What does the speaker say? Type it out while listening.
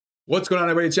What's going on,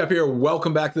 everybody? It's Jeff here.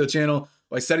 Welcome back to the channel.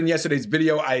 Like I said in yesterday's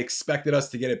video, I expected us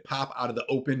to get a pop out of the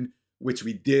open, which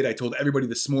we did. I told everybody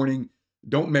this morning,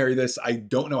 don't marry this. I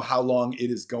don't know how long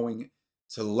it is going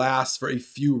to last for a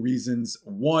few reasons.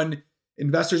 One,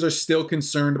 investors are still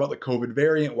concerned about the COVID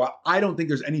variant. While I don't think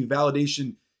there's any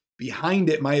validation behind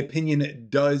it, my opinion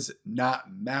does not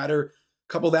matter.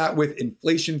 Couple that with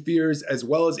inflation fears as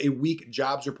well as a weak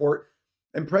jobs report.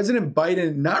 And President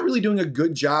Biden not really doing a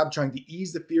good job trying to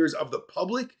ease the fears of the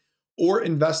public or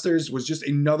investors was just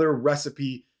another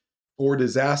recipe for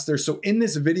disaster. So in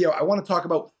this video, I want to talk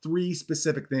about three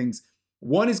specific things.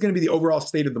 One is going to be the overall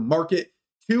state of the market.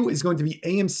 Two is going to be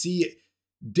AMC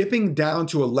dipping down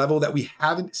to a level that we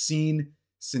haven't seen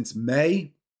since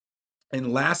May.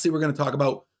 And lastly, we're going to talk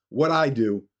about what I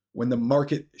do when the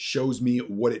market shows me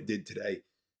what it did today.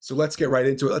 So let's get right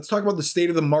into it. Let's talk about the state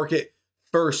of the market.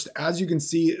 First, as you can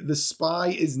see, the SPY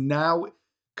is now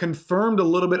confirmed a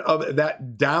little bit of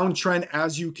that downtrend.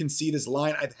 As you can see, this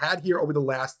line I've had here over the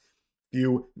last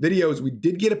few videos, we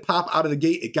did get a pop out of the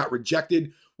gate. It got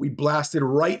rejected. We blasted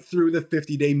right through the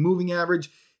 50-day moving average.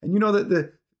 And you know that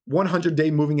the 100-day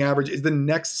moving average is the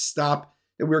next stop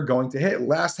that we're going to hit.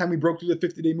 Last time we broke through the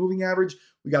 50-day moving average,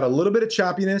 we got a little bit of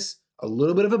choppiness, a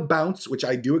little bit of a bounce, which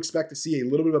I do expect to see a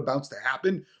little bit of a bounce to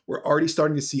happen. We're already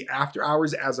starting to see after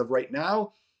hours as of right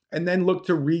now, and then look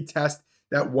to retest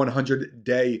that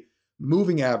 100-day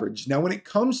moving average. Now, when it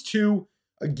comes to,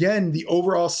 again, the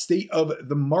overall state of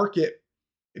the market,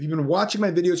 if you've been watching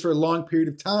my videos for a long period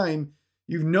of time,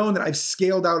 you've known that I've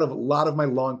scaled out of a lot of my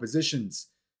long positions.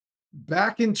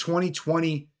 Back in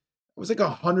 2020, I was like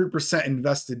 100%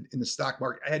 invested in the stock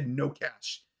market. I had no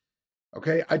cash.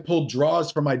 Okay, I pulled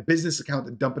draws from my business account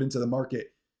to dump it into the market.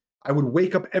 I would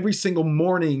wake up every single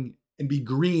morning and be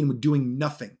green with doing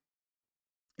nothing.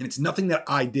 And it's nothing that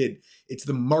I did. It's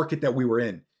the market that we were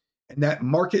in. And that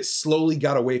market slowly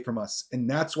got away from us. And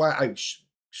that's why I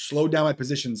slowed down my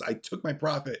positions. I took my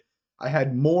profit. I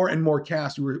had more and more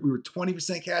cash. We were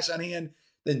 20% cash on hand,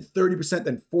 then 30%,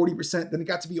 then 40%. Then it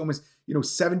got to be almost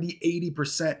 70,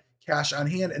 80% cash on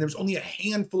hand. And there was only a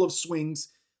handful of swings.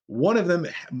 One of them,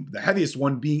 the heaviest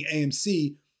one, being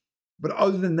AMC. But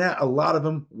other than that, a lot of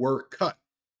them were cut.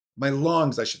 My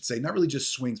longs, I should say, not really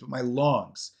just swings, but my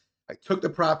longs. I took the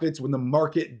profits when the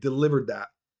market delivered that.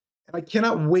 And I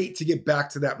cannot wait to get back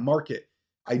to that market.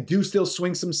 I do still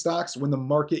swing some stocks when the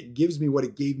market gives me what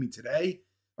it gave me today.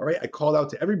 All right, I called out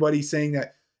to everybody saying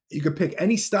that you could pick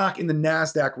any stock in the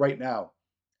NASDAQ right now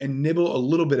and nibble a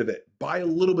little bit of it, buy a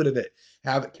little bit of it,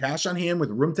 have cash on hand with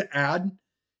room to add,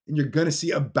 and you're going to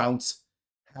see a bounce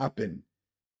happen.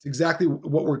 It's exactly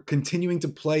what we're continuing to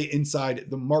play inside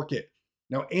the market.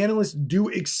 Now, analysts do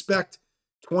expect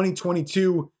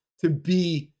 2022 to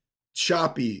be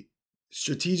choppy.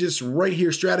 Strategists right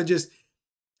here, strategists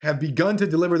have begun to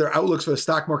deliver their outlooks for the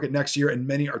stock market next year, and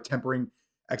many are tempering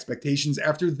expectations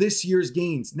after this year's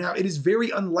gains. Now, it is very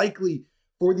unlikely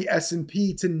for the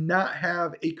S&P to not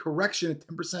have a correction, a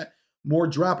 10% more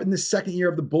drop in the second year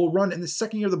of the bull run, and the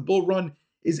second year of the bull run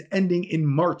is ending in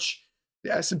March.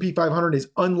 The S&P 500 is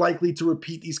unlikely to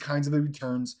repeat these kinds of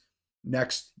returns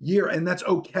next year, and that's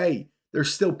okay.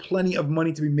 There's still plenty of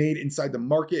money to be made inside the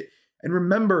market. And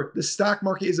remember, the stock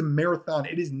market is a marathon.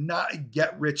 It is not a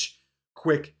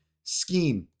get-rich-quick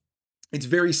scheme. It's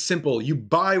very simple. You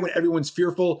buy when everyone's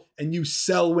fearful, and you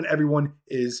sell when everyone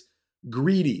is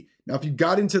greedy. Now, if you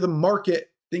got into the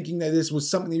market thinking that this was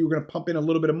something that you were going to pump in a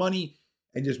little bit of money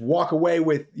and just walk away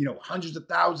with, hundreds of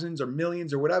thousands or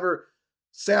millions or whatever,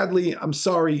 sadly, I'm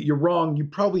sorry, you're wrong. You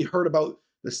probably heard about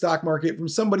the stock market from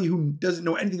somebody who doesn't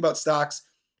know anything about stocks.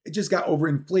 It just got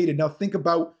overinflated. Now think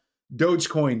about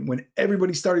Dogecoin. When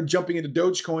everybody started jumping into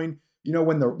Dogecoin,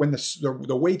 when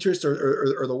the waitress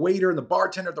or the waiter and the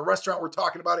bartender at the restaurant were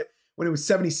talking about it when it was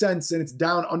 70 cents and it's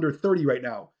down under 30 right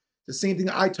now. The same thing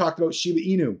I talked about Shiba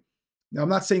Inu. Now I'm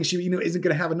not saying Shiba Inu isn't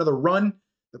going to have another run.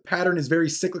 The pattern is very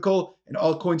cyclical and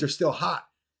altcoins are still hot.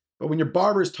 But when your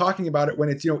barber is talking about it, when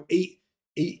it's,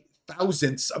 eight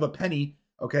thousandths of a penny,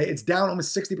 okay, it's down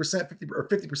almost 60%,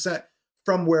 50%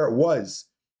 from where it was.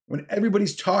 When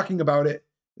everybody's talking about it,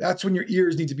 that's when your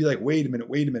ears need to be like, wait a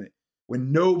minute.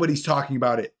 When nobody's talking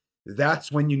about it,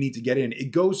 that's when you need to get in.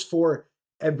 It goes for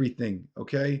everything,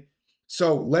 okay?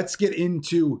 So let's get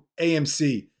into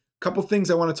AMC. A couple things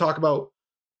I want to talk about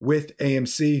with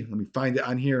AMC. Let me find it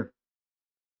on here.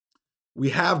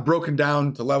 We have broken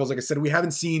down to levels, like I said, we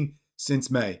haven't seen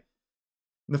since May.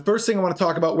 And the first thing I want to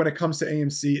talk about when it comes to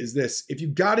AMC is this. If you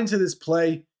got into this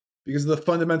play because of the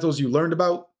fundamentals you learned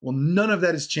about, well, none of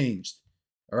that has changed.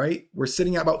 All right. We're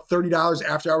sitting at about $30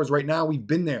 after hours right now. We've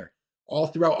been there all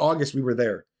throughout August. We were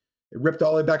there. It ripped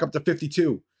all the way back up to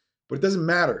 52. But it doesn't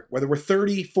matter whether we're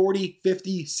 30, 40,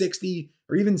 50, 60,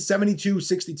 or even 72,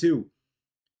 62.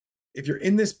 If you're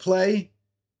in this play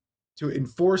to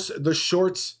enforce the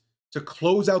shorts to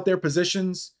close out their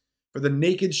positions, for the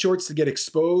naked shorts to get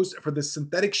exposed, for the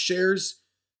synthetic shares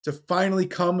to finally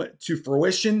come to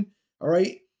fruition, all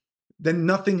right, then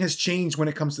nothing has changed when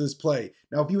it comes to this play.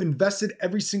 Now, if you invested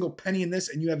every single penny in this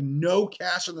and you have no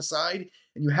cash on the side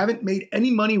and you haven't made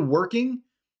any money working,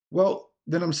 well,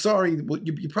 then I'm sorry,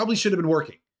 you probably should have been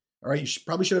working, all right?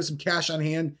 Probably should have some cash on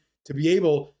hand to be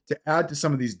able to add to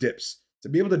some of these dips, to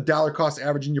be able to dollar cost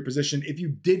average in your position if you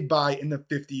did buy in the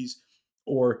 50s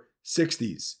or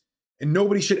 60s. And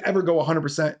nobody should ever go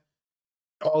 100%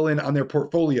 all in on their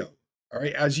portfolio. All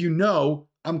right. As you know,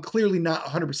 I'm clearly not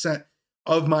 100%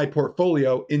 of my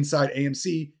portfolio inside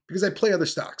AMC because I play other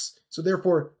stocks. So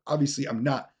therefore, obviously, I'm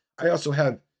not. I also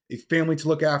have a family to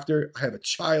look after. I have a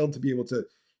child to be able to,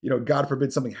 God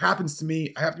forbid something happens to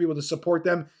me. I have to be able to support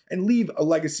them and leave a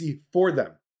legacy for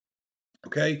them.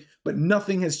 Okay. But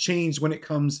nothing has changed when it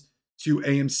comes to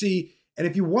AMC. And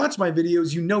if you watch my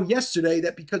videos, you know yesterday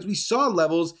that because we saw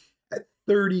levels at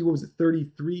 30, what was it,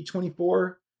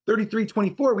 33.24?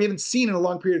 33.24, we haven't seen in a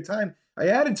long period of time. I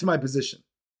added to my position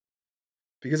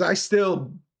because I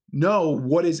still know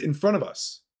what is in front of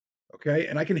us, okay?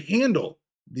 And I can handle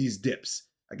these dips.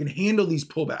 I can handle these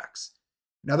pullbacks.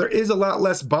 Now, there is a lot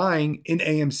less buying in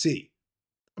AMC.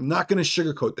 I'm not going to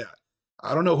sugarcoat that.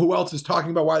 I don't know who else is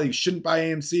talking about why you shouldn't buy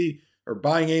AMC or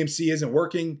buying AMC isn't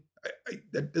working.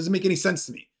 That doesn't make any sense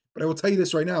to me. But I will tell you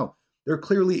this right now. There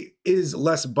clearly is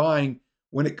less buying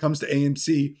when it comes to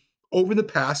AMC over the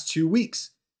past 2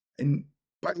 weeks. And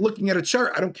by looking at a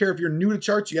chart, I don't care if you're new to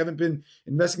charts, you haven't been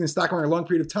investing in the stock market a long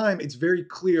period of time, it's very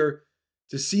clear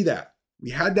to see that.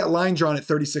 We had that line drawn at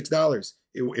 $36.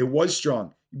 It was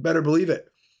strong. You better believe it.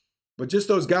 But just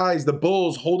those guys, the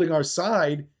bulls holding our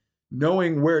side,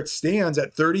 knowing where it stands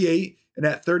at 38 and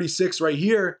at 36 right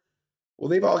here, well,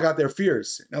 they've all got their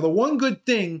fears. Now, the one good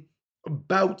thing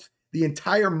about the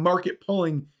entire market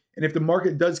pulling, and if the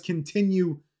market does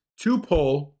continue to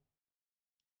pull,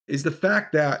 is the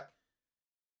fact that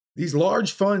these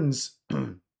large funds,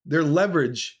 their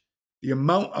leverage, the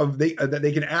amount of that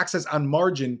they can access on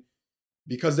margin,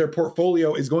 because their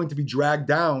portfolio is going to be dragged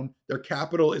down, their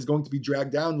capital is going to be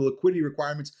dragged down, the liquidity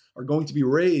requirements are going to be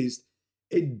raised,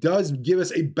 it does give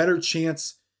us a better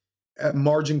chance at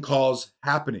margin calls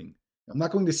happening. I'm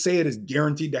not going to say it is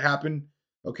guaranteed to happen,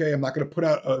 okay? I'm not going to put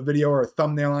out a video or a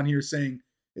thumbnail on here saying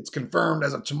it's confirmed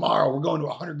as of tomorrow, we're going to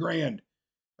 100 grand.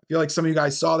 I feel like some of you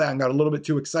guys saw that and got a little bit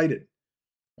too excited,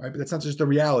 all right? But that's not just the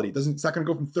reality. It's not going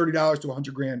to go from $30 to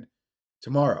 100 grand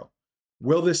tomorrow.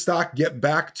 Will this stock get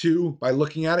back to, by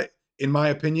looking at it, in my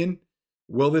opinion,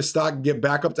 will this stock get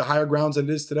back up to higher grounds than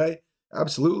it is today?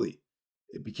 Absolutely.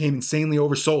 It became insanely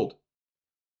oversold,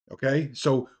 okay?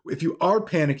 So if you are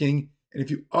panicking and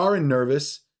if you are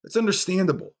nervous, that's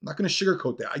understandable. I'm not going to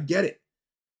sugarcoat that. I get it.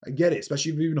 I get it,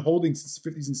 especially if you've been holding since the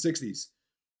 50s and 60s.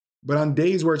 But on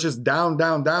days where it's just down,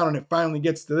 down, down, and it finally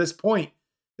gets to this point,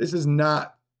 this is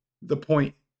not the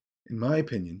point, in my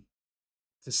opinion,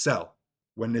 to sell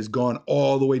when it's gone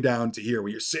all the way down to here,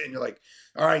 where you're sitting, you're like,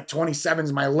 all right, 27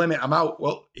 is my limit. I'm out.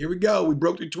 Well, here we go. We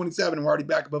broke through 27 and we're already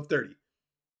back above 30.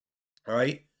 All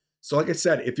right. So like I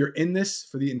said, if you're in this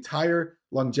for the entire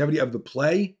longevity of the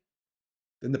play,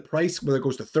 then the price, whether it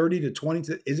goes to 30 to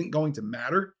 20, isn't going to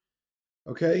matter.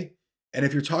 Okay. And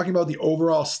if you're talking about the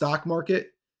overall stock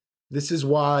market, this is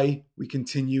why we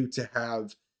continue to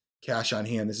have cash on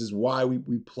hand. This is why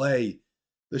we play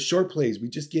the short plays. We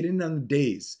just get in on the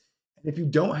days. And if you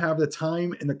don't have the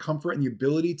time and the comfort and the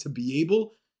ability to be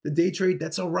able to day trade,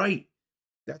 that's all right.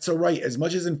 That's all right. As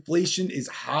much as inflation is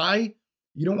high,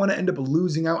 you don't want to end up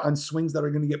losing out on swings that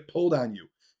are going to get pulled on you.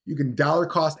 You can dollar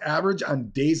cost average on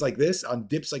days like this, on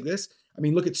dips like this. I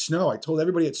mean, look at Snow. I told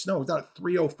everybody at Snow, it's not at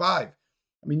 305.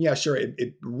 I mean, yeah, sure,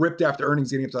 it ripped after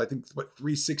earnings, getting up to, I think, what,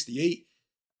 368.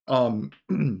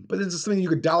 But this is something you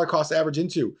could dollar cost average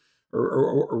into.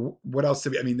 Or what else?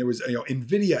 I mean, there was,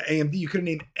 NVIDIA, AMD, you couldn't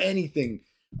name anything.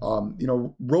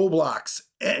 Roblox,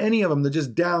 any of them, they're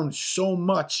just down so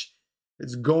much.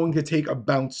 It's going to take a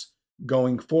bounce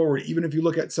going forward. Even if you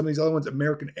look at some of these other ones,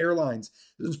 American Airlines,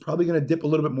 this is probably going to dip a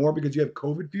little bit more because you have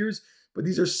COVID fears, but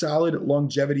these are solid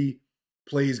longevity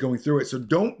plays going through it. So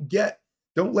don't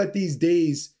let these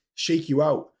days shake you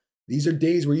out. These are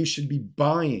days where you should be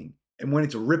buying. And when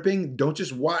it's ripping, don't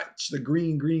just watch the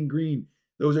green, green, green.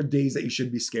 Those are days that you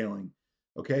should be scaling.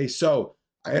 Okay, so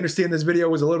I understand this video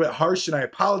was a little bit harsh and I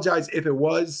apologize if it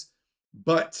was,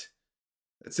 but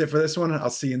that's it for this one. I'll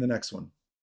see you in the next one.